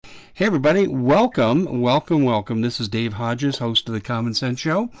Hey, everybody. Welcome. This is Dave Hodges, host of the Common Sense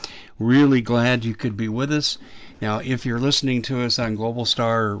Show. Really glad you could be with us. Now, if you're listening to us on Global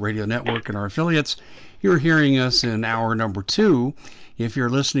Star Radio Network and our affiliates, you're hearing us in hour number 2. If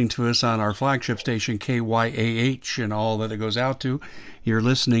you're listening to us on our flagship station, KYAH, and all that it goes out to, you're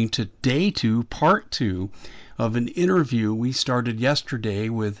listening to day 2, part 2 of an interview we started yesterday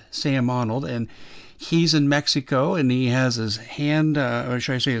with Sam Arnold. And he's in Mexico, and he has his hand, or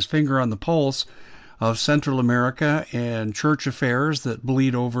should I say his finger on the pulse of Central America and church affairs that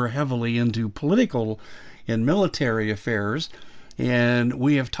bleed over heavily into political and military affairs. And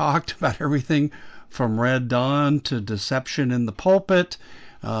we have talked about everything from Red Dawn to deception in the pulpit,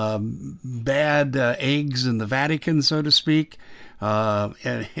 bad eggs in the Vatican, so to speak.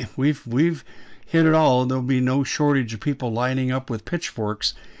 And we've hit it all. There'll be no shortage of people lining up with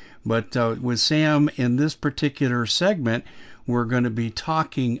pitchforks. But with Sam, in this particular segment, we're going to be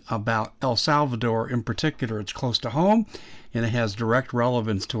talking about El Salvador in particular. It's close to home, and it has direct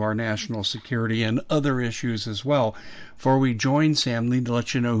relevance to our national security and other issues as well. Before we join Sam, I need to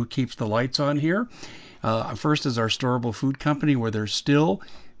let you know who keeps the lights on here. First is our Storable Food Company, where they're still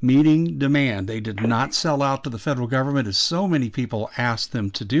meeting demand. They did not sell out to the federal government, as so many people asked them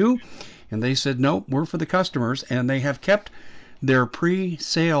to do. And they said, nope, we're for the customers. And they have kept their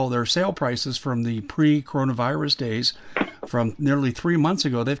sale prices from the pre-coronavirus days from nearly 3 months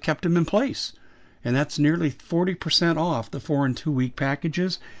ago. They've kept them in place. And that's nearly 40% off the 4 and 2 week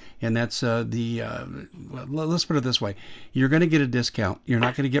packages. And that's let's put it this way. You're going to get a discount. You're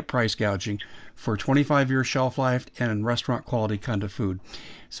not going to get price gouging for 25-year shelf life and restaurant quality kind of food.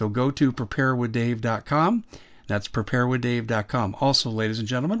 So go to preparewithdave.com. That's preparewithdave.com. Also, ladies and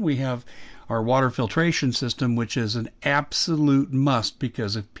gentlemen, we have our water filtration system, which is an absolute must,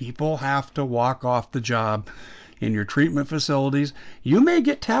 because if people have to walk off the job in your treatment facilities, you may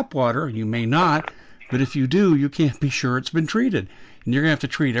get tap water, you may not, but if you do, you can't be sure it's been treated. And you're going to have to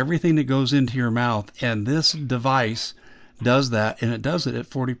treat everything that goes into your mouth, and this device does that, and it does it at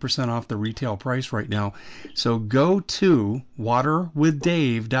 40% off the retail price right now. So go to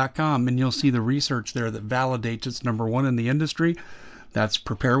waterwithdave.com, and you'll see the research there that validates it's number 1 in the industry. That's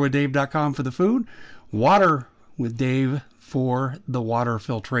preparewithdave.com for the food, Water with Dave for the water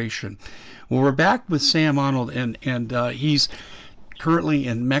filtration. Well, we're back with Sam Arnold, and he's currently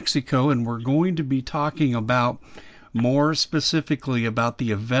in Mexico, and we're going to be talking about more specifically about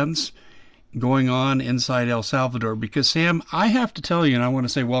the events going on inside El Salvador. Because, Sam, I have to tell you, and I want to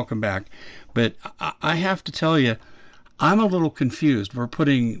say welcome back, but I have to tell you, I'm a little confused. We're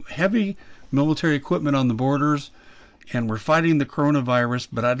putting heavy military equipment on the borders, and we're fighting the coronavirus,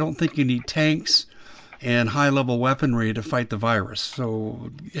 but I don't think you need tanks and high-level weaponry to fight the virus. So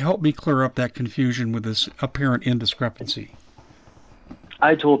help me clear up that confusion with this apparent indiscrepancy.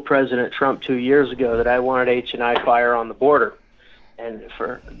 I told President Trump 2 years ago that I wanted H&I fire on the border. And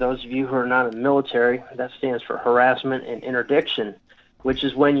for those of you who are not in the military, that stands for harassment and interdiction, which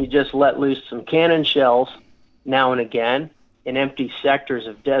is when you just let loose some cannon shells now and again in empty sectors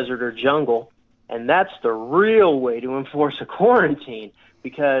of desert or jungle. And that's the real way to enforce a quarantine,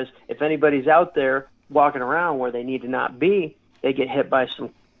 because if anybody's out there walking around where they need to not be, they get hit by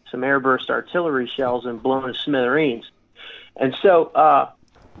some airburst artillery shells and blown to smithereens. And so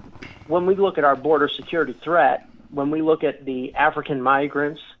when we look at our border security threat, when we look at the African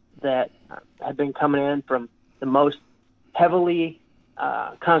migrants that have been coming in from the most heavily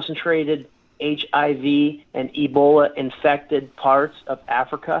concentrated HIV and Ebola infected parts of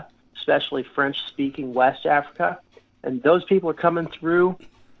Africa, especially French-speaking West Africa, and those people are coming through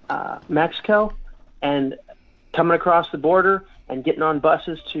Mexico and coming across the border and getting on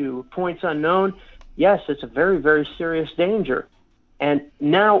buses to points unknown. Yes, it's a very, very serious danger. And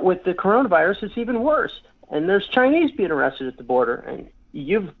now with the coronavirus, it's even worse. And there's Chinese being arrested at the border, and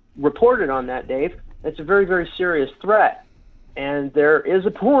you've reported on that, Dave. It's a very, very serious threat. And there is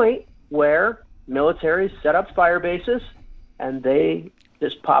a point where militaries set up fire bases, and they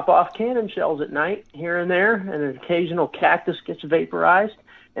just pop off cannon shells at night here and there, and an occasional cactus gets vaporized,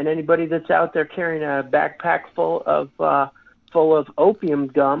 and anybody that's out there carrying a backpack full of opium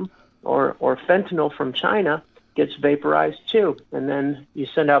gum or fentanyl from China gets vaporized too. And then you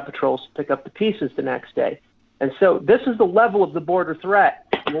send out patrols to pick up the pieces the next day. And so this is the level of the border threat.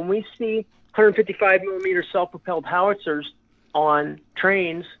 When we see 155 millimeter self-propelled howitzers on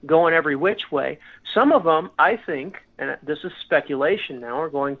trains going every which way, some of them, I think, and this is speculation now, are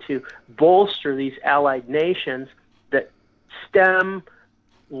going to bolster these allied nations that stem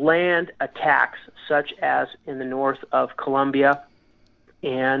land attacks, such as in the north of Colombia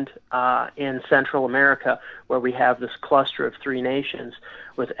and in Central America, where we have this cluster of three nations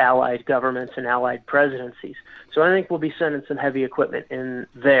with allied governments and allied presidencies. So I think we'll be sending some heavy equipment in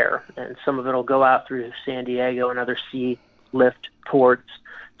there, and some of it will go out through San Diego and other sea lift ports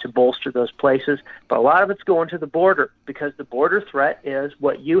to bolster those places. But a lot of it's going to the border, because the border threat is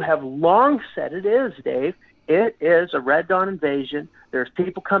what you have long said it is, Dave. It is a Red Dawn invasion. There's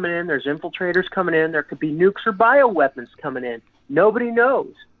people coming in. There's infiltrators coming in. There could be nukes or bioweapons coming in. Nobody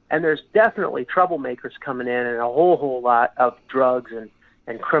knows. And there's definitely troublemakers coming in, and a whole lot of drugs and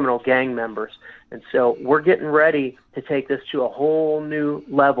criminal gang members. And so we're getting ready to take this to a whole new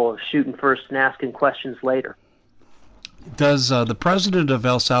level of shooting first and asking questions later. Does the president of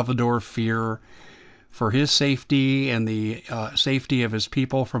El Salvador fear for his safety and the safety of his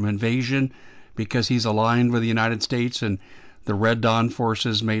people from invasion because he's aligned with the United States, and the Red Dawn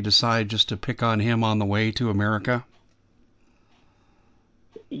forces may decide just to pick on him on the way to America?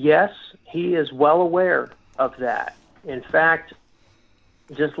 Yes, he is well aware of that. In fact,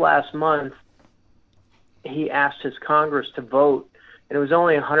 just last month, he asked his Congress to vote, and it was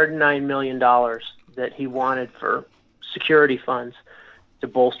only $109 million that he wanted for security funds to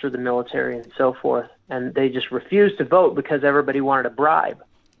bolster the military and so forth. And they just refused to vote because everybody wanted a bribe.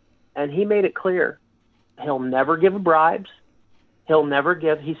 And he made it clear he'll never give bribes. He'll never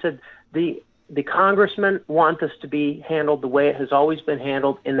give. He said the congressmen want this to be handled the way it has always been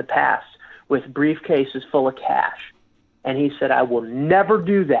handled in the past, with briefcases full of cash. And he said, I will never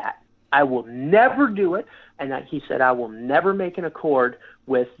do that. I will never do it. And he said, I will never make an accord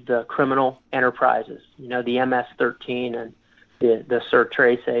with the criminal enterprises, the MS-13 and the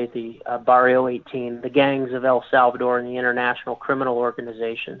CERTRECE, the Barrio 18, the gangs of El Salvador, and the international criminal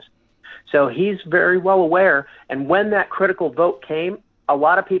organizations. So he's very well aware. And when that critical vote came, a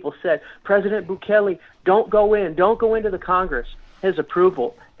lot of people said, President Bukele, don't go into the Congress. His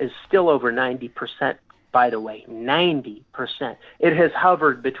approval is still over 90%. By the way, 90%. It has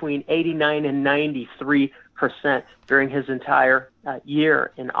hovered between 89 and 93% during his entire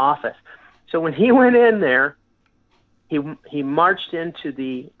year in office. So when he went in there, he marched into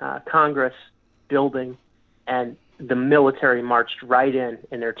the Congress building, and the military marched right in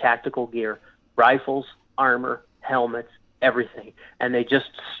their tactical gear, rifles, armor, helmets, everything. And they just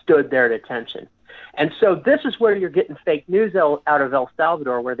stood there at attention. And so this is where you're getting fake news out of El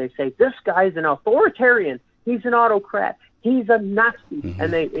Salvador, where they say, this guy's an authoritarian, he's an autocrat, he's a Nazi. Mm-hmm.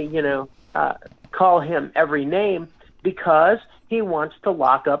 And they, call him every name because he wants to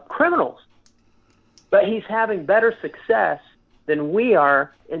lock up criminals. But he's having better success than we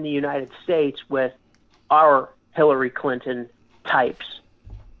are in the United States with our Hillary Clinton types.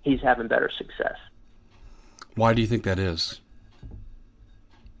 He's having better success. Why do you think that is?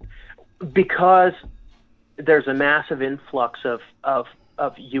 Because there's a massive influx of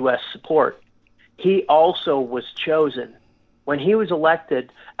U.S. support. He also was chosen. When he was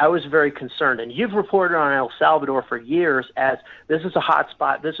elected, I was very concerned. And you've reported on El Salvador for years as this is a hot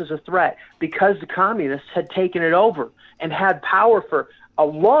spot, this is a threat, because the communists had taken it over and had power for a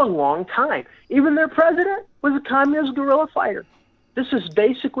long, long time. Even their president was a communist guerrilla fighter. This is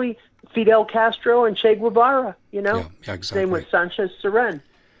basically Fidel Castro and Che Guevara, Yeah, exactly. Same with Sanchez Cerén.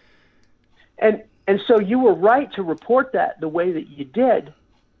 And so you were right to report that the way that you did.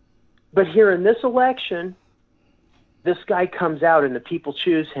 But here in this election, this guy comes out and the people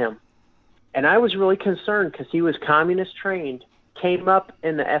choose him. And I was really concerned because he was communist trained, came up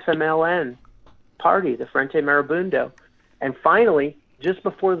in the FMLN party, the Frente Marabundo. And finally, just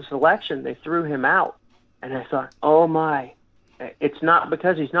before this election, they threw him out. And I thought, oh my, it's not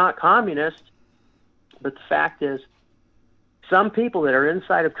because he's not communist, but the fact is, some people that are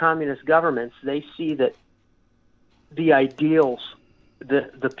inside of communist governments, they see that the ideals,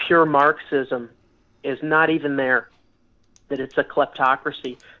 the pure Marxism is not even there, that it's a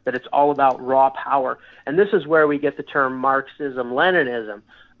kleptocracy, that it's all about raw power. And this is where we get the term Marxism-Leninism.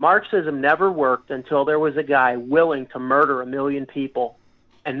 Marxism never worked until there was a guy willing to murder 1 million people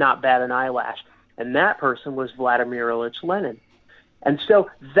and not bat an eyelash. And that person was Vladimir Ilyich Lenin. And so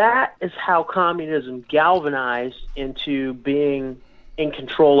that is how communism galvanized into being in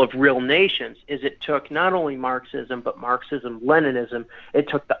control of real nations, is it took not only Marxism, but Marxism-Leninism. It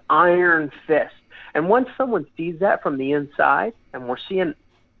took the iron fist. And once someone sees that from the inside, and we're seeing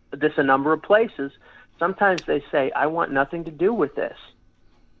this a number of places, sometimes they say, I want nothing to do with this.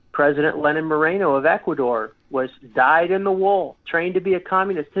 President Lenin Moreno of Ecuador was dyed in the wool, trained to be a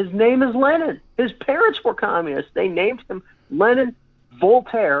communist. His name is Lenin. His parents were communists. They named him Lenin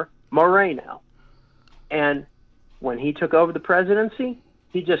Voltaire Moreno. And when he took over the presidency,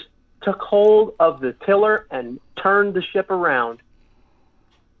 he just took hold of the tiller and turned the ship around.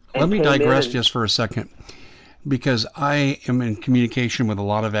 Let and me came in digress and just for a second, because I am in communication with a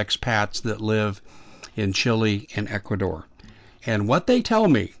lot of expats that live in Chile and Ecuador. And what they tell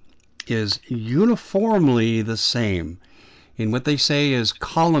me is uniformly the same. And what they say is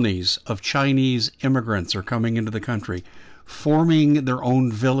colonies of Chinese immigrants are coming into the country, forming their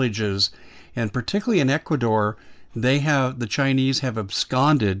own villages. And particularly in Ecuador, the Chinese have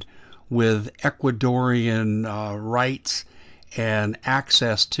absconded with Ecuadorian rights and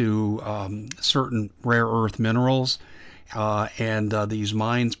access to certain rare earth minerals, and these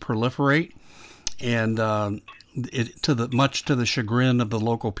mines proliferate, and much to the chagrin of the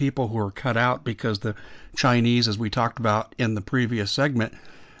local people who are cut out because the Chinese, as we talked about in the previous segment,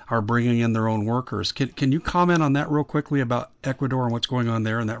 are bringing in their own workers. Can you comment on that real quickly about Ecuador and what's going on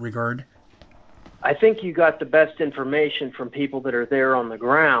there in that regard? I think you got the best information from people that are there on the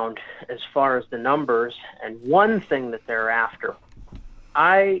ground as far as the numbers. And one thing that they're after,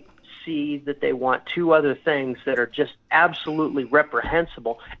 I see that they want two other things that are just absolutely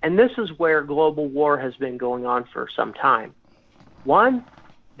reprehensible. And this is where global war has been going on for some time. One,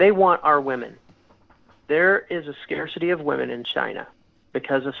 they want our women. There is a scarcity of women in China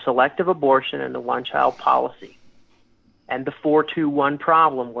because of selective abortion and the one-child policy. And the 4-2-1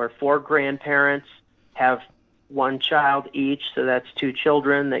 problem, where 4 grandparents have 1 child each, so that's 2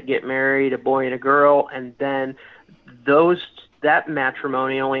 children that get married, a boy and a girl, and then that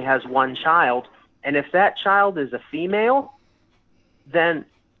matrimony only has 1 child. And if that child is a female, then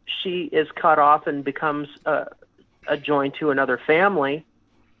she is cut off and becomes joined to another family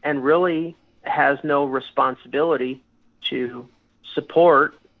and really has no responsibility to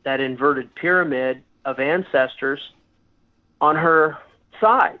support that inverted pyramid of ancestors on her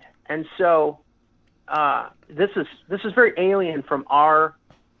side. And so this is very alien from our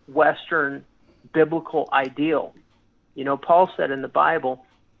Western biblical ideal. You know, Paul said in the Bible,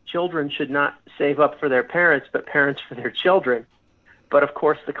 children should not save up for their parents, but parents for their children. But of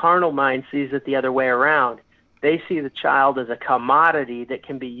course, the carnal mind sees it the other way around. They see the child as a commodity that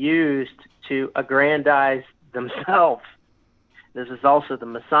can be used to aggrandize themselves. This is also the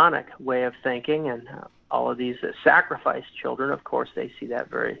Masonic way of thinking, and all of these that sacrifice children, of course, they see that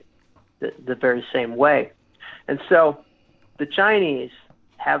the very same way. And so the Chinese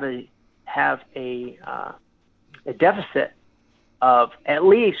have a deficit of at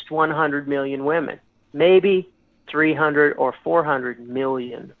least 100 million women, maybe 300 or 400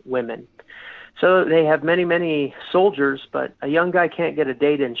 million women. So they have many, many soldiers, but a young guy can't get a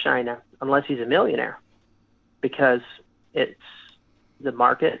date in China unless he's a millionaire, because the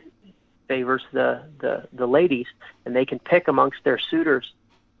market favors the ladies, and they can pick amongst their suitors.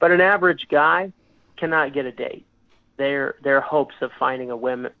 But an average guy cannot get a date. Their hopes of finding a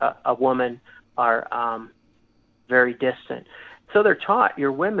woman are very distant. So they're taught,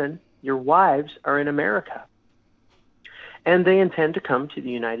 your women, your wives are in America. And they intend to come to the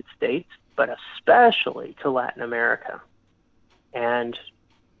United States, but especially to Latin America, and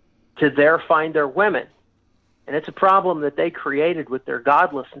to there find their women. And it's a problem that they created with their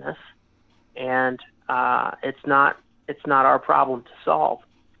godlessness, and it's not our problem to solve.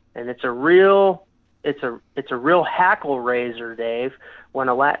 And it's a real hackle raiser, Dave, when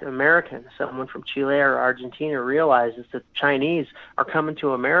a Latin American, someone from Chile or Argentina, realizes that the Chinese are coming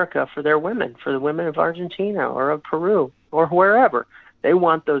to America for their women, for the women of Argentina or of Peru or wherever. They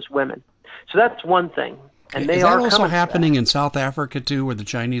want those women. So that's one thing. And they Is that are also coming happening in South Africa too, where the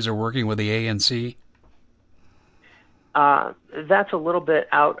Chinese are working with the ANC? That's a little bit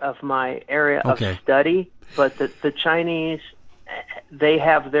out of my area of study, but the Chinese, they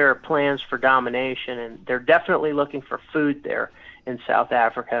have their plans for domination, and they're definitely looking for food there in South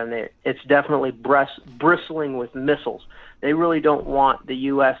Africa, and it's definitely bristling with missiles. They really don't want the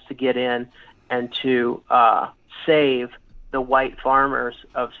U.S. to get in and to save the white farmers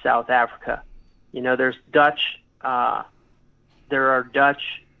of South Africa. You know, there are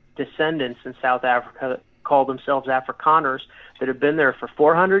Dutch descendants in South Africa that call themselves Afrikaners that have been there for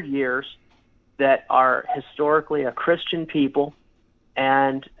 400 years, that are historically a Christian people,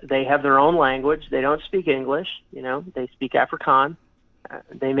 and they have their own language. They don't speak English, you know, they speak Afrikaans.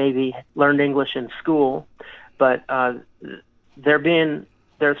 They maybe learned English in school, but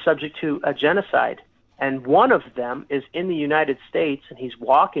they're subject to a genocide. And one of them is in the United States, and he's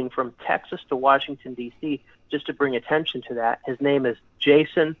walking from Texas to Washington, D.C., just to bring attention to that. His name is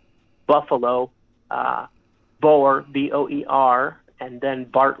Jason Buffalo Boer, B-O-E-R, and then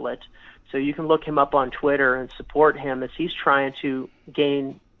Bartlett. So you can look him up on Twitter and support him as he's trying to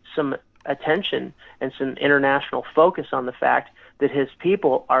gain some attention and some international focus on the fact that his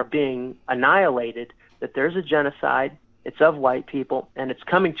people are being annihilated, that there's a genocide, It's of white people, and it's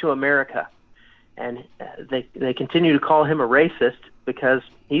coming to America. And they continue to call him a racist because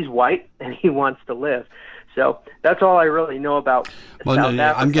he's white and he wants to live. So that's all I really know about South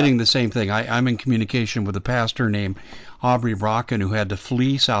Africa. I'm getting the same thing. I'm in communication with a pastor named Aubrey Brocken who had to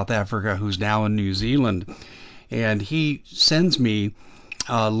flee South Africa, who's now in New Zealand. And he sends me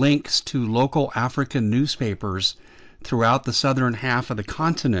links to local African newspapers throughout the southern half of the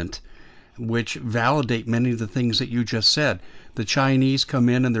continent, which validate many of the things that you just said. The Chinese come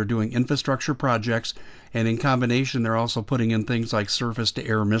in and they're doing infrastructure projects, and in combination, they're also putting in things like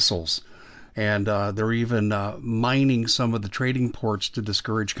surface-to-air missiles. And they're even mining some of the trading ports to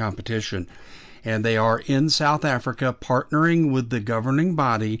discourage competition. And they are in South Africa partnering with the governing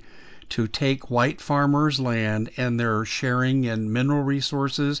body to take white farmers' land, and they're sharing in mineral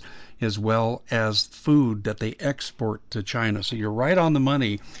resources as well as food that they export to China. So you're right on the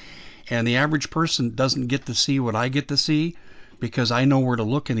money. And the average person doesn't get to see what I get to see because I know where to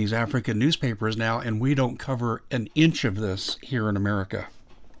look in these African newspapers now, and we don't cover an inch of this here in America.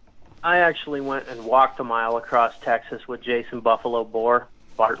 I actually went and walked a mile across Texas with Jason Buffalo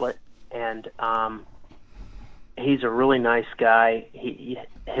Bartlett, and he's a really nice guy.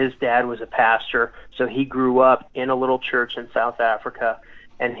 His dad was a pastor, so he grew up in a little church in South Africa,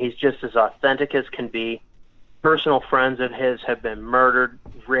 and he's just as authentic as can be. Personal friends of his have been murdered,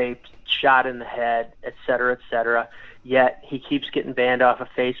 raped, shot in the head, et cetera, yet he keeps getting banned off of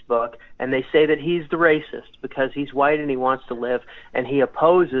Facebook, and they say that he's the racist because he's white and he wants to live, and he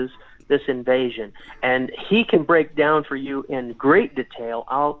opposes this invasion. And he can break down for you in great detail.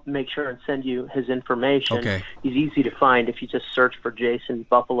 I'll make sure and send you his information. Okay. He's easy to find if you just search for Jason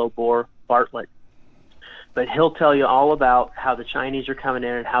Buffalo Bartlett. But he'll tell you all about how the Chinese are coming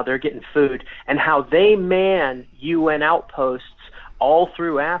in and how they're getting food and how they man UN outposts all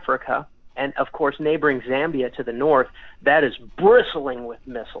through Africa and, of course, neighboring Zambia to the north. That is bristling with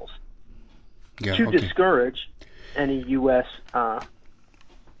missiles to discourage any U.S.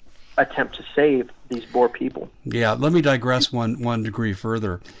 Attempt to save these Boer people. Yeah, let me digress one degree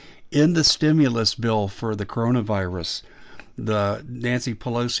further. In the stimulus bill for the coronavirus, the Nancy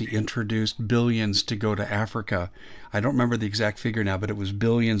Pelosi introduced billions to go to Africa. I don't remember the exact figure now, but it was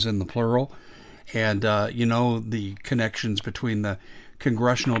billions in the plural. And, the connections between the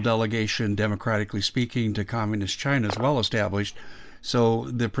congressional delegation, democratically speaking, to communist China is well established. So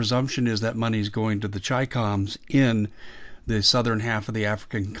the presumption is that money is going to the Chicoms in the southern half of the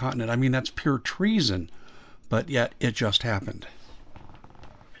African continent. I mean, that's pure treason, but yet it just happened.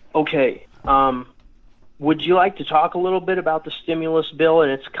 Okay. Would you like to talk a little bit about the stimulus bill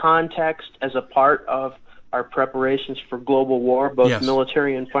and its context as a part of our preparations for global war, both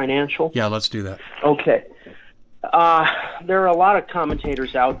military and financial? Yeah, let's do that. Okay. There are a lot of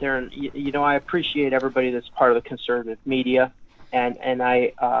commentators out there, and I appreciate everybody that's part of the conservative media, and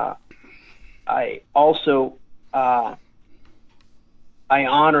I also I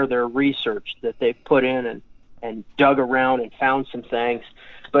honor their research that they've put in and dug around and found some things.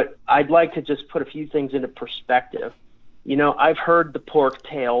 But I'd like to just put a few things into perspective. I've heard the pork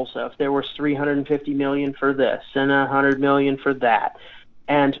tales of there was $350 million for this and $100 million for that.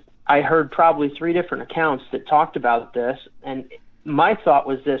 And I heard probably 3 different accounts that talked about this. And my thought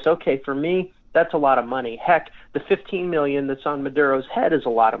was this: okay, for me, that's a lot of money. Heck, the $15 million that's on Maduro's head is a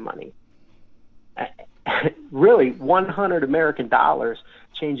lot of money. Really, 100 American dollars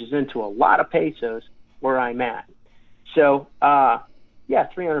changes into a lot of pesos where I'm at. So, yeah,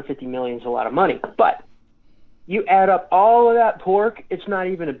 $350 million is a lot of money. But you add up all of that pork, it's not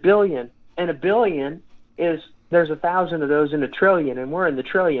even $1 billion. And $1 billion is, there's 1,000 of those in $1 trillion, and we're in the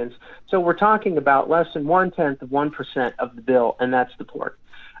trillions. So we're talking about less than 0.1% of the bill, and that's the pork.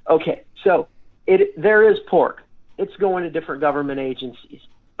 Okay, so there is pork. It's going to different government agencies.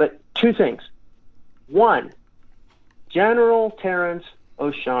 But 2 things. 1, General Terence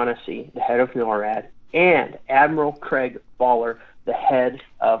O'Shaughnessy, the head of NORAD, and Admiral Craig Baller, the head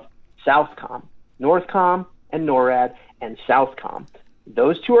of Southcom, Northcom and NORAD and Southcom.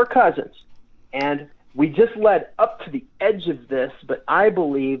 Those 2 are cousins. And we just led up to the edge of this, but I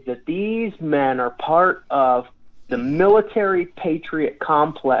believe that these men are part of the military patriot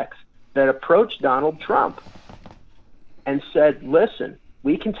complex that approached Donald Trump and said, listen,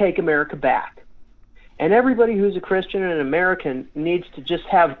 we can take America back. And everybody who's a Christian and an American needs to just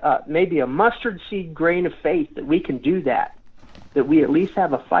have maybe a mustard seed grain of faith that we can do that we at least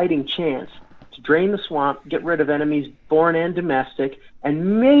have a fighting chance to drain the swamp, get rid of enemies foreign and domestic,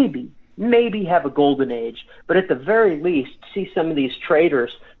 and maybe have a golden age. But at the very least, see some of these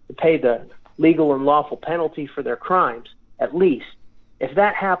traitors to pay the legal and lawful penalty for their crimes, at least. If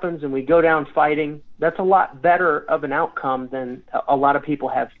that happens and we go down fighting, that's a lot better of an outcome than a lot of people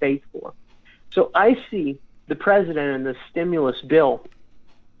have faith for. So I see the president and the stimulus bill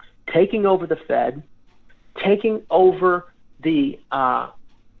taking over the Fed, taking over the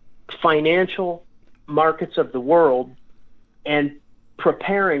financial markets of the world, and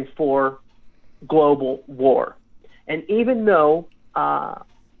preparing for global war. And even though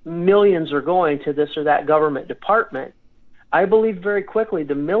millions are going to this or that government department, I believe very quickly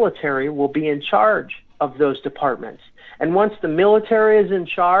the military will be in charge of those departments. And once the military is in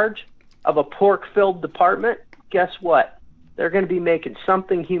charge of a pork-filled department, guess what? They're going to be making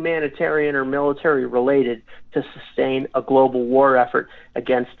something humanitarian or military related to sustain a global war effort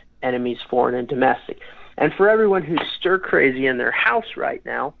against enemies, foreign and domestic. And for everyone who's stir crazy in their house right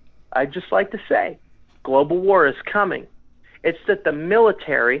now, I'd just like to say, global war is coming. It's that the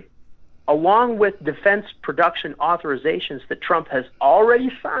military, along with defense production authorizations that Trump has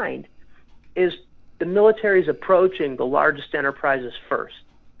already signed, is the military is approaching the largest enterprises first.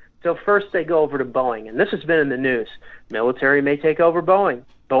 So first they go over to Boeing, and this has been in the news. Military may take over Boeing.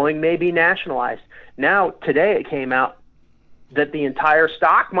 Boeing may be nationalized. Now, today it came out that the entire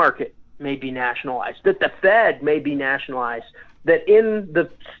stock market may be nationalized, that the Fed may be nationalized, that in the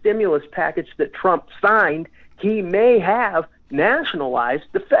stimulus package that Trump signed, he may have nationalized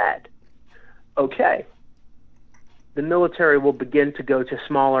the Fed. Okay. The military will begin to go to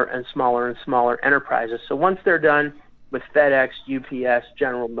smaller and smaller and smaller enterprises. So once they're done with FedEx, UPS,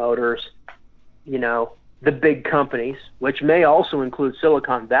 General Motors, the big companies, which may also include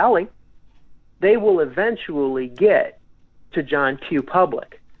Silicon Valley, they will eventually get to John Q.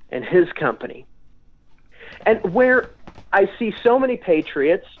 Public and his company. And where I see so many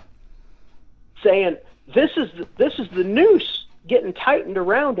patriots saying, this is the noose getting tightened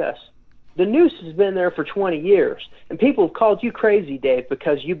around us. The noose has been there for 20 years, and people have called you crazy, Dave,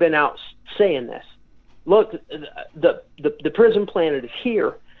 because you've been out saying this. Look, the prison planet is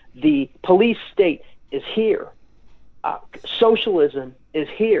here. The police state is here. Socialism is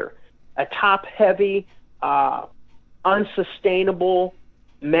here. A top-heavy, unsustainable,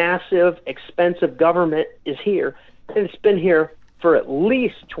 massive, expensive government is here, and it's been here for at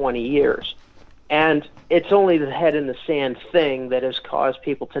least 20 years. And it's only the head in the sand thing that has caused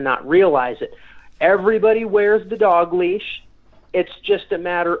people to not realize it. Everybody wears the dog leash. It's just a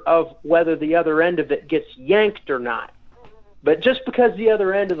matter of whether the other end of it gets yanked or not. But just because the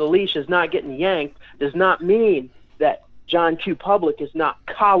other end of the leash is not getting yanked does not mean that John Q. Public is not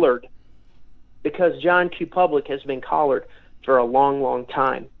collared, because John Q. Public has been collared for a long, long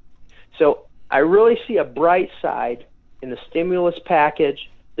time. So I really see a bright side in the stimulus package,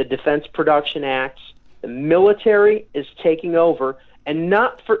 the Defense Production Acts. The military is taking over, and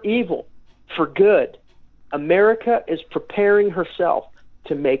not for evil, for good. America is preparing herself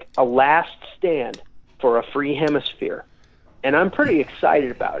to make a last stand for a free hemisphere. And I'm pretty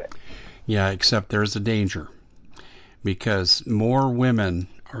excited about it. Yeah, except there's a danger, because more women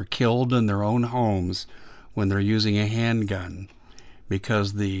are killed in their own homes when they're using a handgun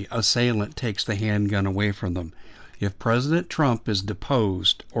because the assailant takes the handgun away from them. If President Trump is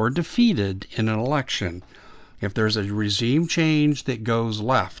deposed or defeated in an election, if there's a regime change that goes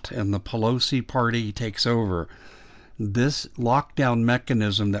left and the Pelosi party takes over, this lockdown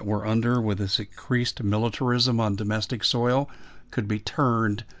mechanism that we're under with this increased militarism on domestic soil could be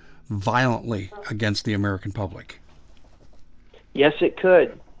turned violently against the American public. Yes, it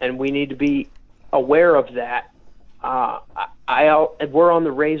could, and we need to be aware of that. We're on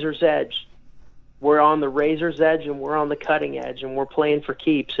the razor's edge. We're on the razor's edge, and we're on the cutting edge, and we're playing for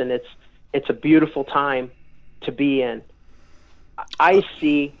keeps, and it's a beautiful time to be in. I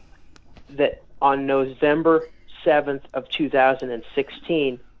see that on November 7th of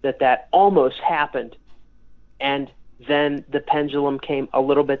 2016 that almost happened, and then the pendulum came a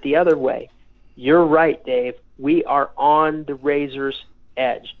little bit the other way. You're right, Dave. We are on the razor's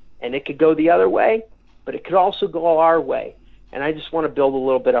edge, and it could go the other way, but it could also go our way. And I just want to build a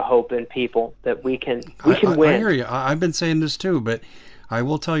little bit of hope in people that we can win. I hear you. I've been saying this too, but I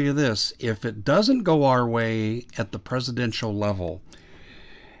will tell you this. If it doesn't go our way at the presidential level,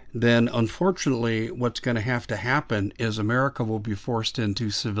 then unfortunately what's going to have to happen is America will be forced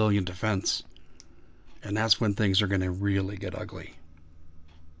into civilian defense. And that's when things are going to really get ugly.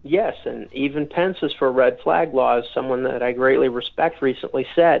 Yes, and even Pence is for red flag laws, someone that I greatly respect recently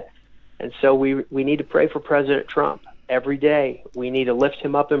said. And so we need to pray for President Trump every day. We need to lift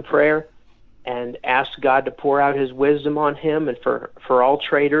him up in prayer and ask God to pour out his wisdom on him, and for all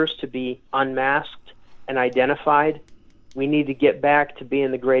traitors to be unmasked and identified. We need to get back to being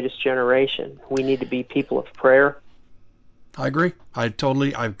the greatest generation. We need to be people of prayer. I agree. I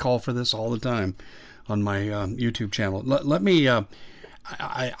call for this all the time on my YouTube channel. Let me.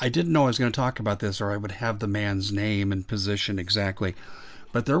 I didn't know I was going to talk about this, or I would have the man's name and position exactly.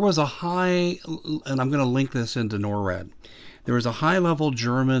 But there was a high, and I'm going to link this into NORAD. There was a high-level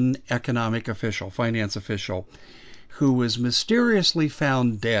German economic official, finance official, who was mysteriously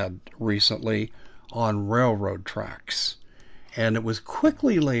found dead recently on railroad tracks. And it was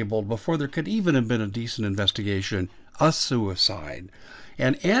quickly labeled, before there could even have been a decent investigation, a suicide.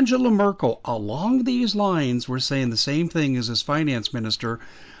 And Angela Merkel, along these lines, were saying the same thing as his finance minister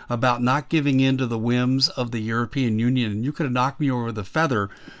about not giving in to the whims of the European Union. And you could have knocked me over with a feather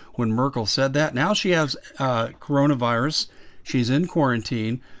when Merkel said that. Now she has coronavirus. She's in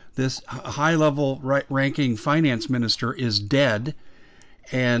quarantine. This high-level ranking finance minister is dead.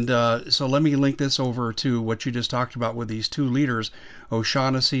 And so let me link this over to what you just talked about with these two leaders,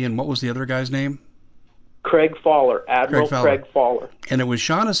 O'Shaughnessy, and what was the other guy's name? Craig Fowler, Admiral Craig Fowler. And it was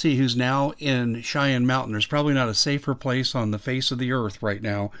Shaughnessy who's now in Cheyenne Mountain. There's probably not a safer place on the face of the earth right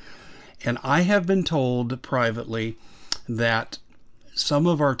now. And I have been told privately that some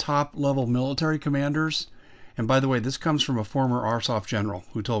of our top-level military commanders, and by the way, this comes from a former RSOF general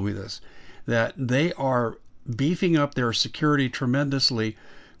who told me this, that they are beefing up their security tremendously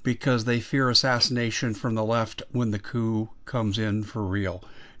because they fear assassination from the left when the coup comes in for real.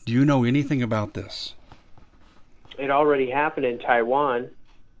 Do you know anything about this? It already happened in Taiwan.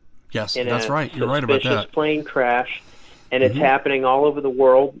 Yes, that's right. You're right about that. Suspicious plane crash, and it's happening all over the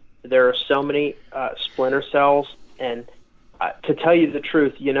world. There are so many splinter cells, and to tell you the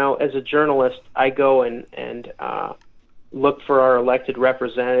truth, you know, as a journalist, I go and look for our elected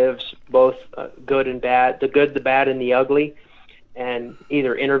representatives, both good and bad, the good, the bad, and the ugly, and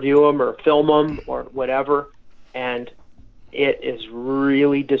either interview them or film them or whatever. And it is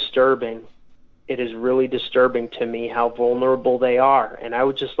really disturbing. It is really disturbing to me how vulnerable they are. And I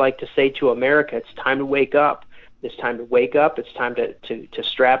would just like to say to America, it's time to wake up. It's time to wake up. It's time to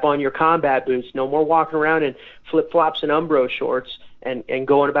strap on your combat boots. No more walking around in flip-flops and Umbro shorts and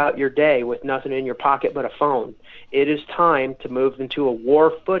going about your day with nothing in your pocket but a phone. It is time to move into a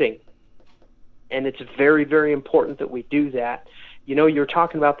war footing. And it's very, very important that we do that. You know, you're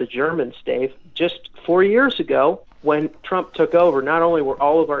talking about the Germans, Dave. Just 4 years ago, when Trump took over, not only were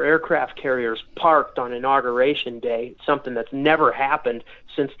all of our aircraft carriers parked on Inauguration Day, something that's never happened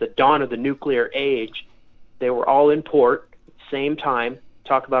since the dawn of the nuclear age, they were all in port at the same time.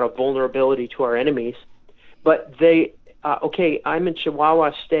 Talk about a vulnerability to our enemies. But they, I'm in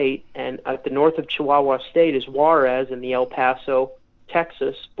Chihuahua State, and at the north of Chihuahua State is Juarez and the El Paso,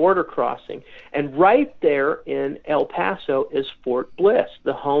 Texas border crossing. And right there in El Paso is Fort Bliss,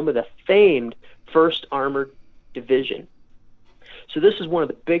 the home of the famed 1st Armored Division. So this is one of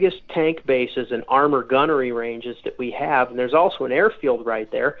the biggest tank bases and armor gunnery ranges that we have, and there's also an airfield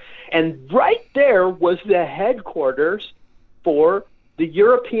right there. And right there was the headquarters for the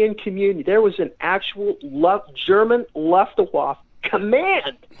European Community. There was an actual German Luftwaffe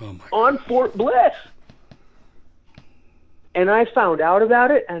command on Fort Bliss. And I found out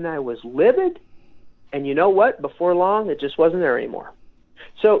about it, and I was livid. And you know what? Before long, it just wasn't there anymore.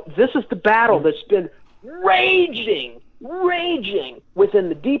 So this is the battle that's been raging within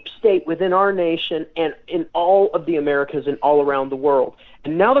the deep state, within our nation, and in all of the Americas and all around the world.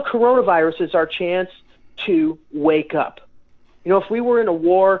 And now the coronavirus is our chance to wake up. You know, if we were in a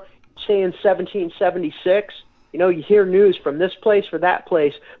war, say in 1776, you know, you hear news from this place or that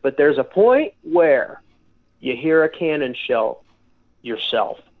place, but there's a point where you hear a cannon shell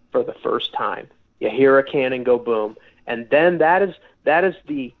yourself for the first time. You hear a cannon go boom. And then that is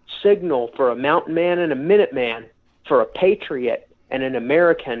the signal for a mountain man and a Minuteman, for a patriot and an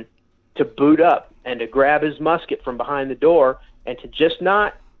American to boot up and to grab his musket from behind the door and to just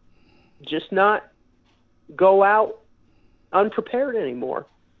not go out unprepared anymore.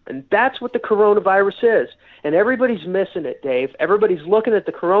 And that's what the coronavirus is. And everybody's missing it, Dave. Everybody's looking at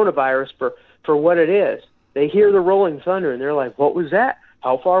the coronavirus for what it is. They hear the rolling thunder and they're like, what was that?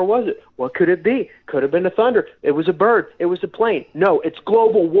 How far was it? What could it be? Could have been a thunder. It was a bird. It was a plane. No, it's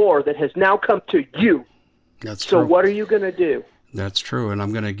global war that has now come to you. That's true. So what are you going to do? That's true. And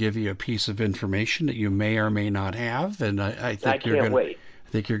I'm going to give you a piece of information that you may or may not have. And I think you're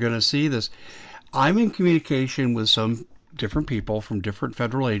going to see this. I'm in communication with some different people from different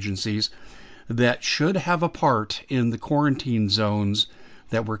federal agencies that should have a part in the quarantine zones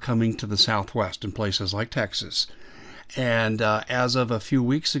that were coming to the Southwest in places like Texas. And as of a few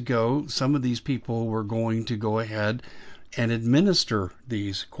weeks ago, some of these people were going to go ahead and administer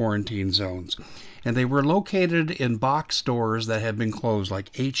these quarantine zones. And they were located in box stores that had been closed,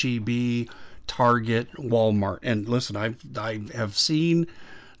 like H-E-B, Target, Walmart. And listen, I have seen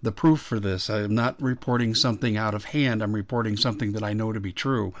the proof for this. I'm not reporting something out of hand. I'm reporting something that I know to be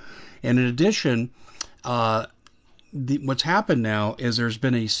true. And in addition, what's happened now is there's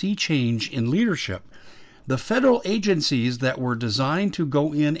been a sea change in leadership. The federal agencies that were designed to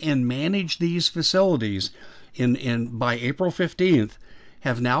go in and manage these facilities in by April 15th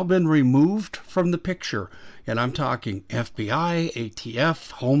have now been removed from the picture. And I'm talking FBI,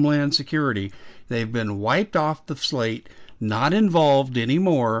 ATF, Homeland Security. They've been wiped off the slate, not involved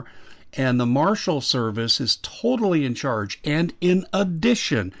anymore, and the Marshal Service is totally in charge. And in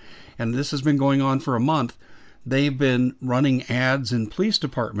addition, and this has been going on for a month, they've been running ads in police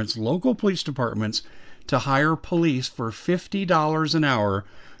departments, local police departments, to hire police for $50 an hour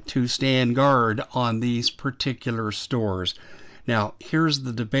to stand guard on these particular stores. Now, here's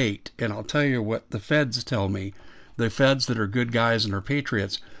the debate, and I'll tell you what the feds tell me, the feds that are good guys and are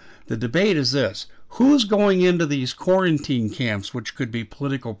patriots. The debate is this: who's going into these quarantine camps, which could be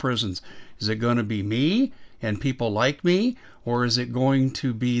political prisons? Is it going to be me and people like me, or is it going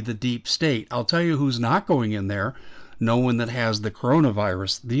to be the deep state? I'll tell you who's not going in there. No one that has the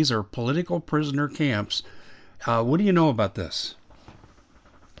coronavirus. These are political prisoner camps. What do you know about this?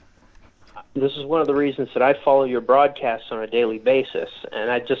 This is one of the reasons that I follow your broadcasts on a daily basis, and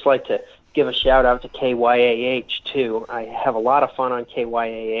I'd just like to give a shout out to KYAH too. I have a lot of fun on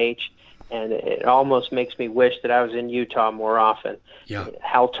KYAH, and it almost makes me wish that I was in Utah more often. Yeah.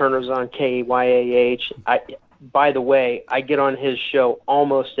 Hal Turner's on KYAH. By the way, I get on his show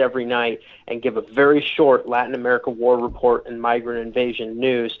almost every night and give a very short Latin America war report and migrant invasion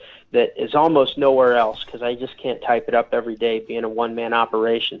news that is almost nowhere else because I just can't type it up every day being a one-man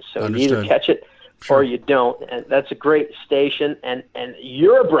operation. So Understood. You either catch it or you don't. And that's a great station. And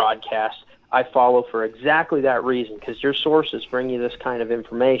your broadcast I follow for exactly that reason, because your sources bring you this kind of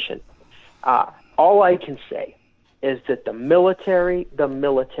information. All I can say is that the military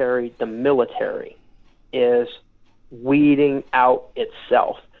is weeding out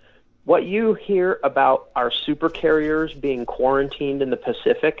itself. What you hear about our super carriers being quarantined in the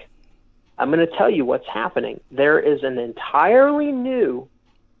Pacific, I'm going to tell you what's happening. There is an entirely new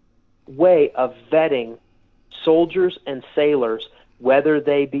way of vetting soldiers and sailors, whether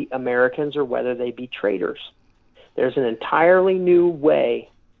they be Americans or whether they be traitors. There's an entirely new way,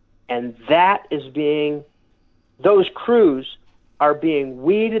 and that is those crews are being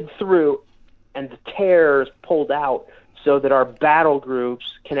weeded through and the tears pulled out so that our battle groups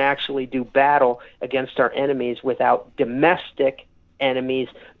can actually do battle against our enemies without domestic enemies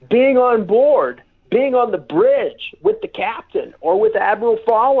being on board, being on the bridge with the captain or with Admiral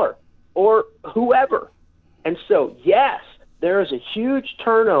Fowler or whoever. And so, yes, there is a huge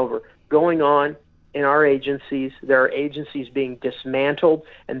turnover going on in our agencies. There are agencies being dismantled,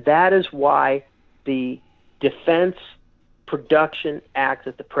 and that is why the Defense Production Act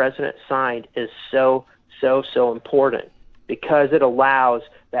that the president signed is so important, because it allows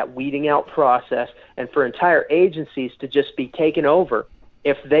that weeding out process and for entire agencies to just be taken over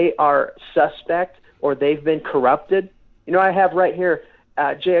if they are suspect or they've been corrupted. You know, I have right here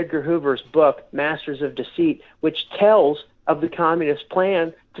J. Edgar Hoover's book, Masters of Deceit, which tells of the communist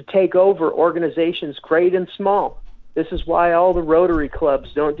plan to take over organizations great and small. This is why all the Rotary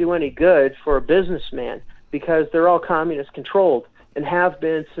clubs don't do any good for a businessman, because they're all communist controlled and have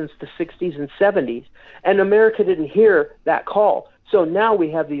been since the 60s and 70s. And America didn't hear that call. So now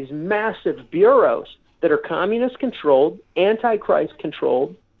we have these massive bureaus that are communist controlled, antichrist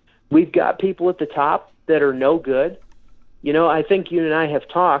controlled. We've got people at the top that are no good. You know, I think you and I have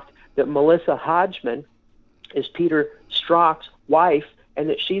talked that Melissa Hodgman is Peter Strzok's wife, and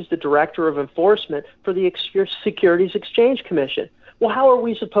that she's the director of enforcement for the Securities Exchange Commission. Well, how are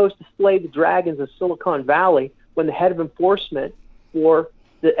we supposed to slay the dragons of Silicon Valley when the head of enforcement for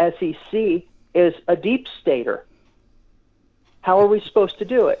the SEC is a deep stater? How are we supposed to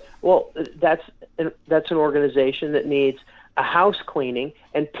do it? Well, that's an organization that needs a house cleaning,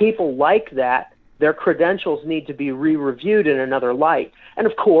 and people like that, their credentials need to be re-reviewed in another light. And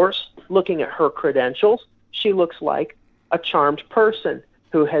of course, looking at her credentials, she looks like a charmed person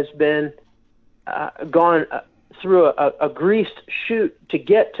who has been gone through a greased chute to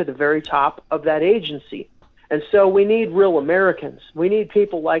get to the very top of that agency. And so we need real Americans. We need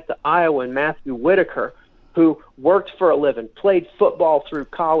people like the Iowan Matthew Whitaker, who worked for a living, played football through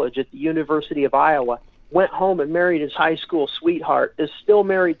college at the University of Iowa, went home and married his high school sweetheart, is still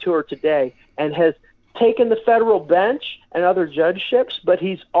married to her today, and has taken the federal bench and other judgeships, but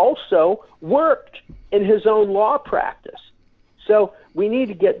he's also worked in his own law practice. So we need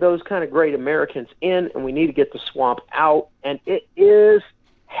to get those kind of great Americans in, and we need to get the swamp out, and it is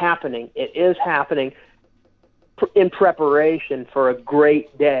happening. happening. It is happening in preparation for a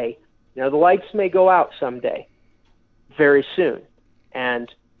great day. You know, the lights may go out someday, very soon.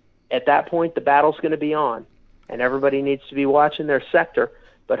 And at that point, the battle's going to be on, and everybody needs to be watching their sector.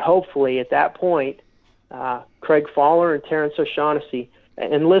 But hopefully at that point, Craig Fowler and Terrence O'Shaughnessy,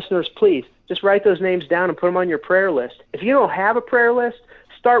 and listeners, please, just write those names down and put them on your prayer list. If you don't have a prayer list,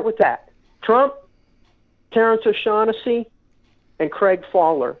 start with that. Trump, Terrence O'Shaughnessy, and Craig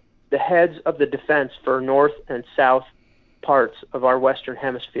Fowler, the heads of the defense for North and South parts of our Western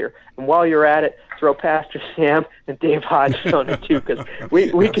Hemisphere. And while you're at it, throw Pastor Sam and Dave Hodges on it too, because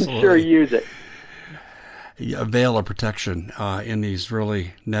we can sure use it. A veil of protection in these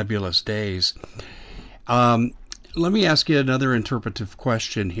really nebulous days. Let me ask you another interpretive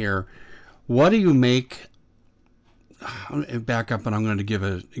question here. What do you make, back up and I'm going to give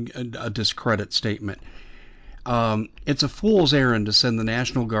a discredit statement. It's a fool's errand to send the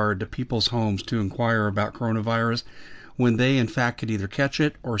National Guard to people's homes to inquire about coronavirus when they in fact could either catch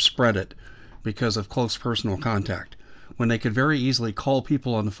it or spread it because of close personal contact, when they could very easily call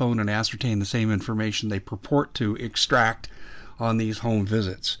people on the phone and ascertain the same information they purport to extract on these home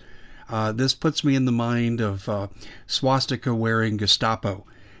visits. This puts me in the mind of swastika-wearing Gestapo.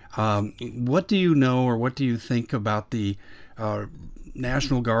 What do you know or what do you think about the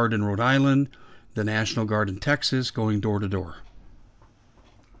National Guard in Rhode Island, the National Guard in Texas going door to door?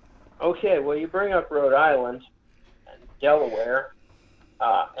 Okay, well, you bring up Rhode Island and Delaware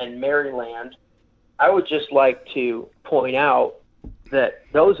and Maryland. I would just like to point out that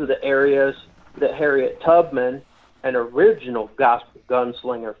those are the areas that Harriet Tubman, an original gospel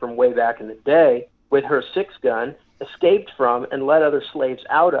gunslinger from way back in the day, with her 6-gun, escaped from and let other slaves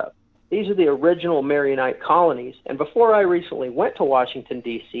out of. These are the original Marionite colonies. And before I recently went to Washington,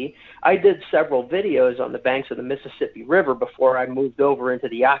 D.C., I did several videos on the banks of the Mississippi River before I moved over into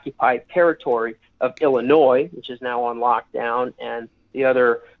the occupied territory of Illinois, which is now on lockdown, and the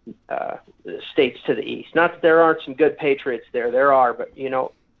other states to the east. Not that there aren't some good patriots there. There are, but, you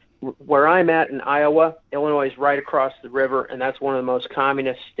know, where I'm at in Iowa, Illinois is right across the river, and that's one of the most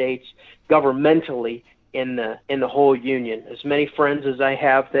communist states governmentally in the whole union. As many friends as I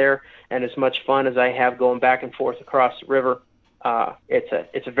have there, and as much fun as I have going back and forth across the river,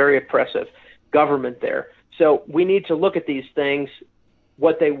 it's a very oppressive government there. So we need to look at these things,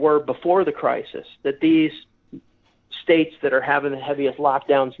 what they were before the crisis, that these states that are having the heaviest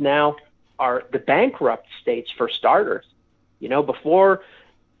lockdowns now are the bankrupt states for starters. You know, before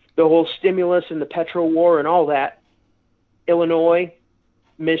the whole stimulus and the petrol war and all that, Illinois,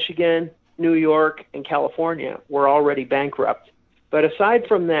 Michigan, New York, and California were already bankrupt. But aside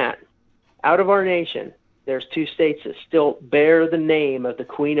from that, out of our nation, there's 2 states that still bear the name of the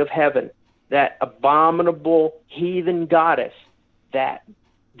Queen of Heaven, that abominable heathen goddess that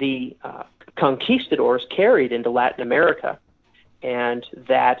the conquistadors carried into Latin America, and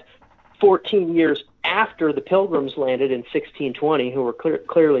that 14 years after the Pilgrims landed in 1620, who were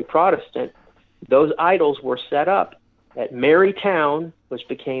clearly Protestant, those idols were set up at Marytown, which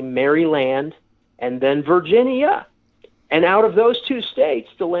became Maryland, and then Virginia. And out of those 2 states,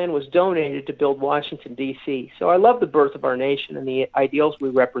 the land was donated to build Washington, D.C. So I love the birth of our nation and the ideals we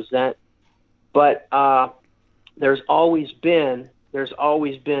represent, but there's always been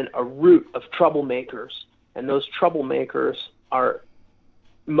a root of troublemakers, and those troublemakers are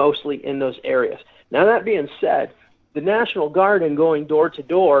mostly in those areas. Now, that being said, the National Guard, in going door to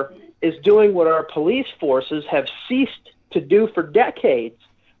door, is doing what our police forces have ceased to do for decades,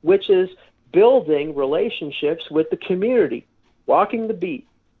 which is building relationships with the community, walking the beat,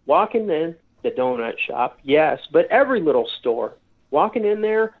 walking in the donut shop, yes, but every little store, walking in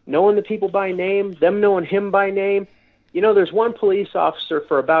there, knowing the people by name, them knowing him by name. You know, there's one police officer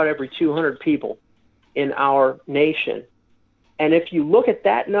for about every 200 people in our nation. And if you look at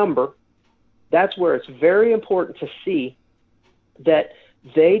that number, that's where it's very important to see that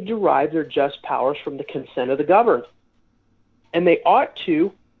they derive their just powers from the consent of the governed. And they ought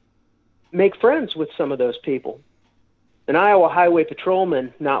to make friends with some of those people. An Iowa highway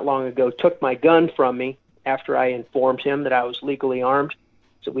patrolman not long ago took my gun from me after I informed him that I was legally armed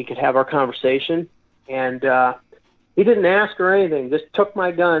so we could have our conversation. And he didn't ask or anything, just took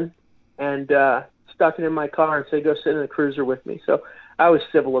my gun and stuck it in my car and said, go sit in the cruiser with me. So I was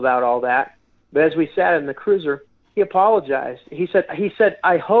civil about all that. But as we sat in the cruiser, he apologized. He said,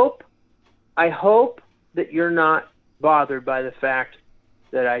 I hope that you're not bothered by the fact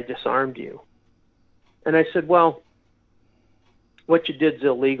that I disarmed you. And I said, well, what you did is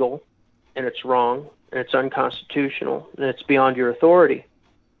illegal, and it's wrong, and it's unconstitutional, and it's beyond your authority.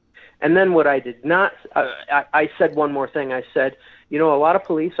 And then what I did not, I said one more thing. I said, a lot of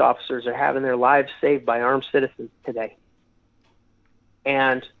police officers are having their lives saved by armed citizens today.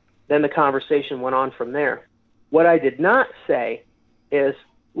 And then the conversation went on from there. What I did not say is,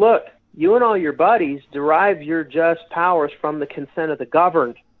 look, you and all your buddies derive your just powers from the consent of the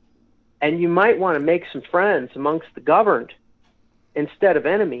governed. And you might want to make some friends amongst the governed instead of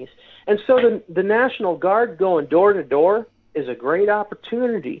enemies. And so the National Guard going door to door is a great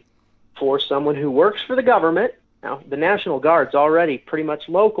opportunity for someone who works for the government. Now, the National Guard's already pretty much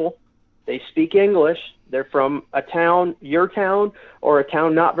local. They speak English. They're from a town, your town, or a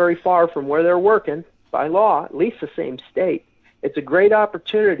town not very far from where they're working by law, at least the same state. It's a great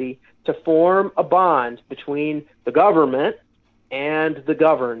opportunity to form a bond between the government and the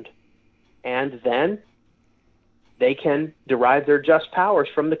governed. And then they can derive their just powers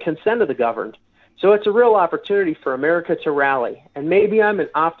from the consent of the governed. So it's a real opportunity for America to rally. And maybe I'm an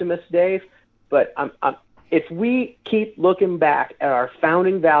optimist, Dave, but if we keep looking back at our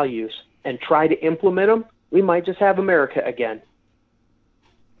founding values and try to implement them, we might just have America again.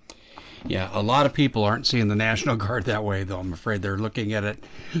 Yeah, a lot of people aren't seeing the National Guard that way, though. I'm afraid they're looking at it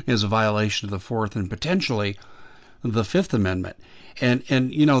as a violation of the Fourth and potentially the Fifth Amendment. And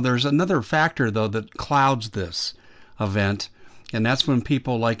there's another factor, though, that clouds this event, and that's when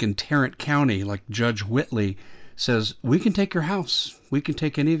people like in Tarrant County, like Judge Whitley, says, we can take your house. We can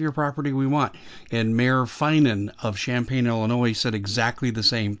take any of your property we want. And Mayor Finan of Champaign, Illinois, said exactly the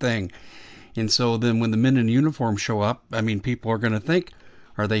same thing. And so then when the men in uniform show up, people are going to think,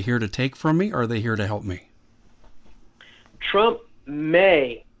 are they here to take from me, or are they here to help me? Trump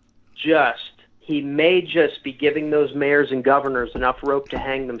may just be giving those mayors and governors enough rope to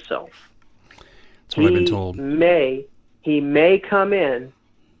hang themselves. That's what I've been told. He may come in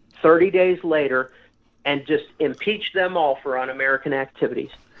 30 days later and just impeach them all for un-American activities.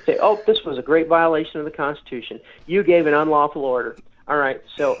 Say, this was a great violation of the Constitution. You gave an unlawful order. All right,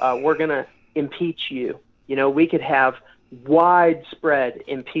 so we're going to impeach you. We could have widespread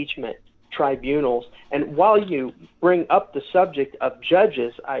impeachment tribunals. And while you bring up the subject of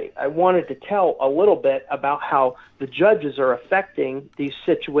judges, I wanted to tell a little bit about how the judges are affecting these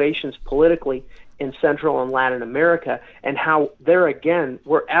situations politically in Central and Latin America, and how there again,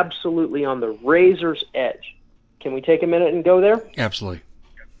 we're absolutely on the razor's edge. Can we take a minute and go there? Absolutely.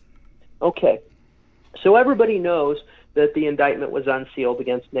 Okay. So everybody knows that the indictment was unsealed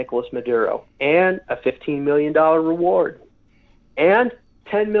against Nicolas Maduro, and a $15 million reward, and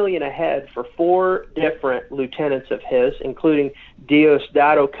 $10 million ahead for 4 different lieutenants of his, including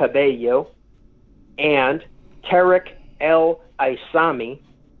Diosdado Cabello and Tarek El Aissami.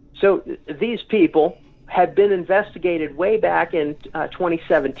 So these people had been investigated way back in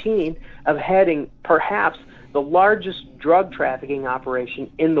 2017 of heading perhaps the largest drug trafficking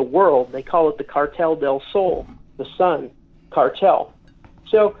operation in the world. They call it the Cartel del Sol, the Sun Cartel.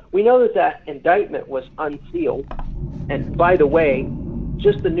 So we know that indictment was unsealed. And by the way,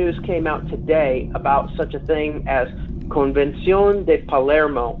 just the news came out today about such a thing as Convención de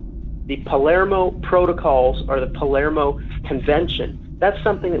Palermo. The Palermo Protocols, or the Palermo Convention. That's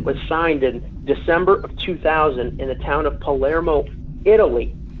something that was signed in December of 2000 in the town of Palermo,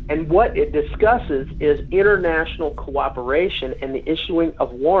 Italy. And what it discusses is international cooperation and the issuing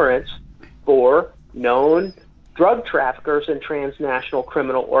of warrants for known drug traffickers and transnational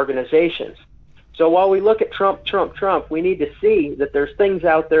criminal organizations. So while we look at Trump, we need to see that there's things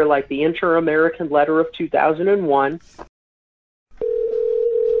out there like the Inter-American Letter of 2001.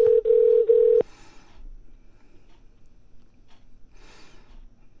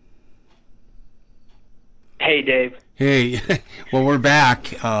 Hey, Dave. Hey, well, we're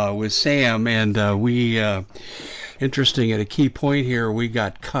back with Sam, and interesting, at a key point here, we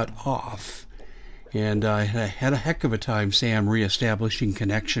got cut off. And I had a heck of a time, Sam, reestablishing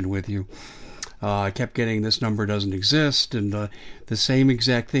connection with you. I kept getting this number doesn't exist, and the same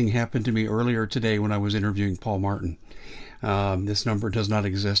exact thing happened to me earlier today when I was interviewing Paul Martin. This number does not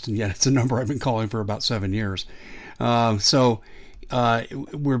exist, and yet it's a number I've been calling for about 7 years. So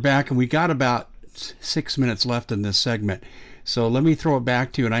we're back, and we got about 6 minutes left in this segment. So let me throw it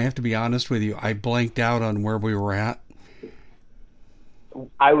back to you, and I have to be honest with you, I blanked out on where we were at.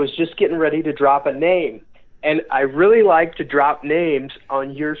 I was just getting ready to drop a name. And I really like to drop names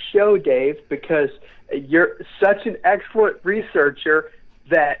on your show, Dave, because you're such an excellent researcher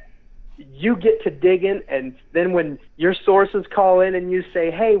that you get to dig in, and then when your sources call in and you say,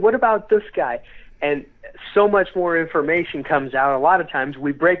 hey, what about this guy? And so much more information comes out. A lot of times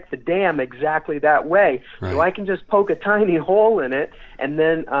we break the dam exactly that way. Right. So I can just poke a tiny hole in it, and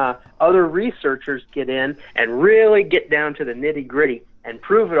then other researchers get in and really get down to the nitty-gritty. and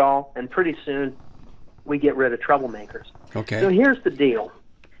prove it all, and pretty soon we get rid of troublemakers. Okay. So here's the deal.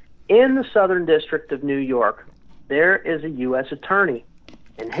 In the Southern District of New York, there is a U.S. attorney,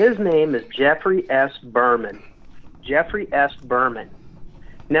 and his name is Jeffrey S. Berman. Jeffrey S. Berman.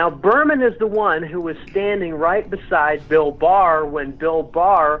 Now, Berman is the one who was standing right beside Bill Barr when Bill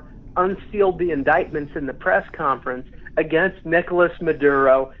Barr unsealed the indictments in the press conference against Nicolas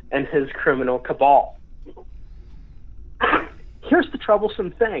Maduro and his criminal cabal. Here's the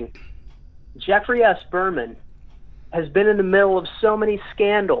troublesome thing. Jeffrey S. Berman has been in the middle of so many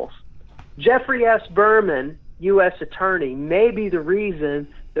scandals. Jeffrey S. Berman, U.S. attorney, may be the reason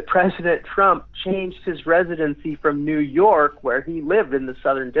that President Trump changed his residency from New York, where he lived in the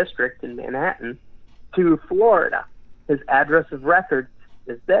Southern District in Manhattan, to Florida. His address of record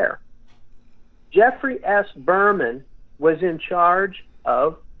is there. Jeffrey S. Berman was in charge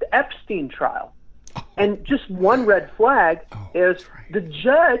of the Epstein trial. And just one red flag is the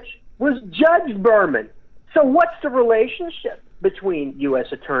judge was Judge Berman. So what's the relationship between U.S.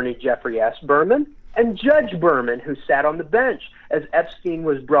 Attorney Jeffrey S. Berman and Judge Berman, who sat on the bench as Epstein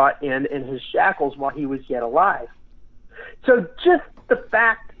was brought in his shackles while he was yet alive? So just the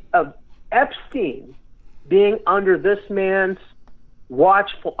fact of Epstein being under this man's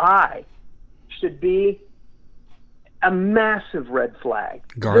watchful eye should be a massive red flag.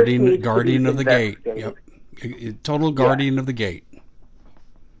 Guardian of the gate. Yep. Total guardian of the gate.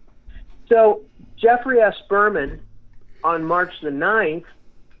 So Jeffrey S. Berman, on March the 9th,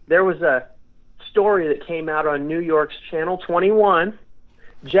 there was a story that came out on New York's Channel 21.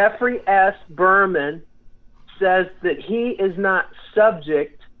 Jeffrey S. Berman says that he is not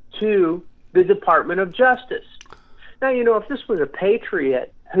subject to the Department of Justice. Now, you know, if this was a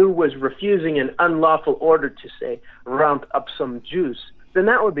patriot who was refusing an unlawful order to, say, round up some juice, then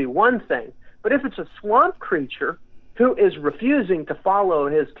that would be one thing. But if it's a swamp creature who is refusing to follow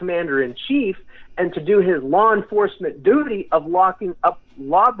his commander-in-chief and to do his law enforcement duty of locking up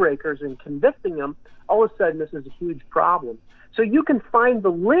lawbreakers and convicting them, all of a sudden this is a huge problem. So you can find the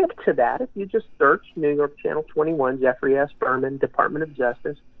link to that if you just search New York Channel 21, Jeffrey S. Berman, Department of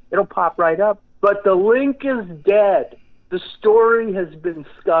Justice. It'll pop right up. But the link is dead. The story has been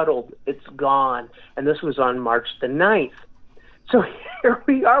scuttled. It's gone. And this was on March the 9th. So here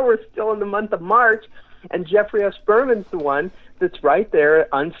we are. We're still in the month of March, and Jeffrey S. Berman's the one that's right there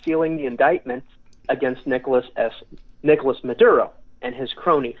unsealing the indictments against Nicolas Maduro and his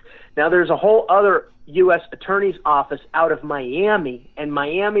cronies. Now, there's a whole other U.S. Attorney's Office out of Miami, and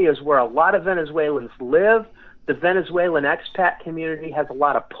Miami is where a lot of Venezuelans live. The Venezuelan expat community has a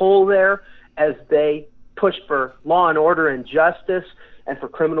lot of pull there as they push for law and order and justice and for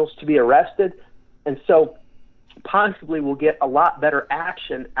criminals to be arrested. And so possibly we'll get a lot better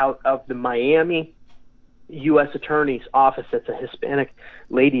action out of the Miami U.S. Attorney's Office. That's a Hispanic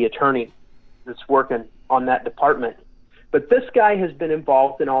lady attorney that's working on that department. But this guy has been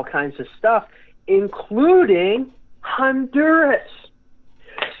involved in all kinds of stuff, including Honduras.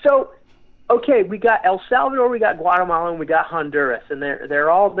 So, okay, we got El Salvador, we got Guatemala, and we got Honduras, and they're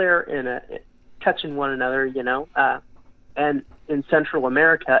all there touching one another, you know, and in Central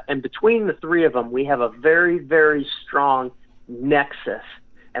America. And between the three of them, we have a very, very strong nexus.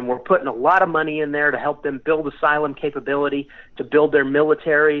 And we're putting a lot of money in there to help them build asylum capability, to build their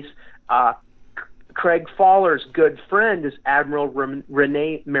militaries. Craig Fowler's good friend is Admiral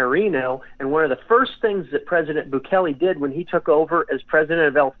Rene Marino, and one of the first things that President Bukele did when he took over as president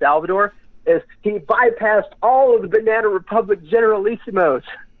of El Salvador is he bypassed all of the Banana Republic generalissimos.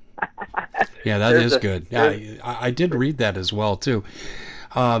 Yeah, that is good. Yeah, I did read that as well, too.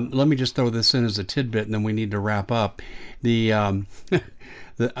 Let me just throw this in as a tidbit, and then we need to wrap up.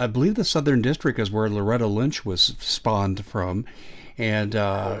 I believe the Southern District is where Loretta Lynch was spawned from. And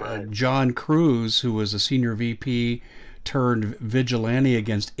John Cruz, who was a senior VP turned vigilante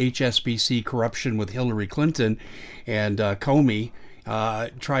against HSBC corruption with Hillary Clinton and Comey,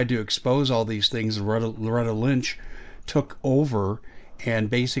 tried to expose all these things. Loretta Lynch took over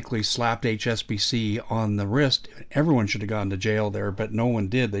and basically slapped HSBC on the wrist. Everyone should have gone to jail there, but no one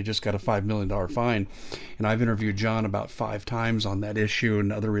did. They just got a $5 million fine. And I've interviewed John about 5 times on that issue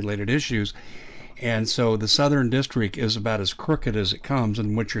and other related issues. And so the Southern District is about as crooked as it comes,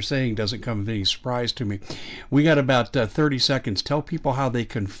 and what you're saying doesn't come as any surprise to me. We got about 30 seconds. Tell people how they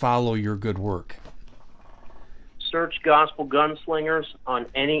can follow your good work. Search Gospel Gunslingers on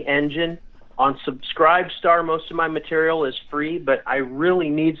any engine. On Subscribestar, most of my material is free, but I really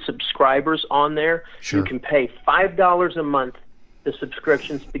need subscribers on there. Sure. You can pay $5 a month. The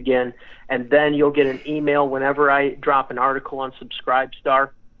subscriptions begin, and then you'll get an email whenever I drop an article on Subscribestar.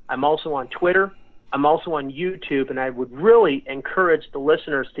 I'm also on Twitter I'm also on YouTube, and I would really encourage the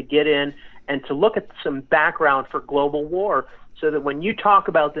listeners to get in and to look at some background for global war, so that when you talk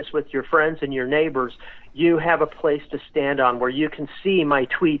about this with your friends and your neighbors, you have a place to stand on where you can see my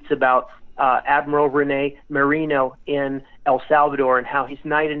tweets about Admiral Rene Merino in El Salvador and how he's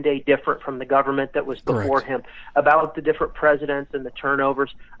night and day different from the government that was before him, about the different presidents and the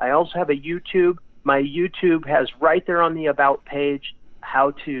turnovers. I also have a YouTube. My YouTube has right there on the About page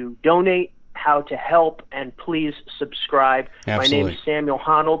how to donate, how to help, and please subscribe. Absolutely. My name is Samuel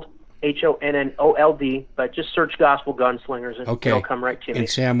Honnold, Honnold, but just search Gospel Gunslingers and it'll come right to me. And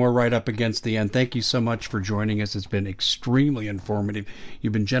Sam, we're right up against the end. Thank you so much for joining us. It's been extremely informative.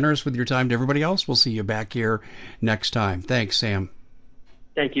 You've been generous with your time to everybody else. We'll see you back here next time. Thanks, Sam.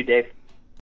 Thank you, Dave.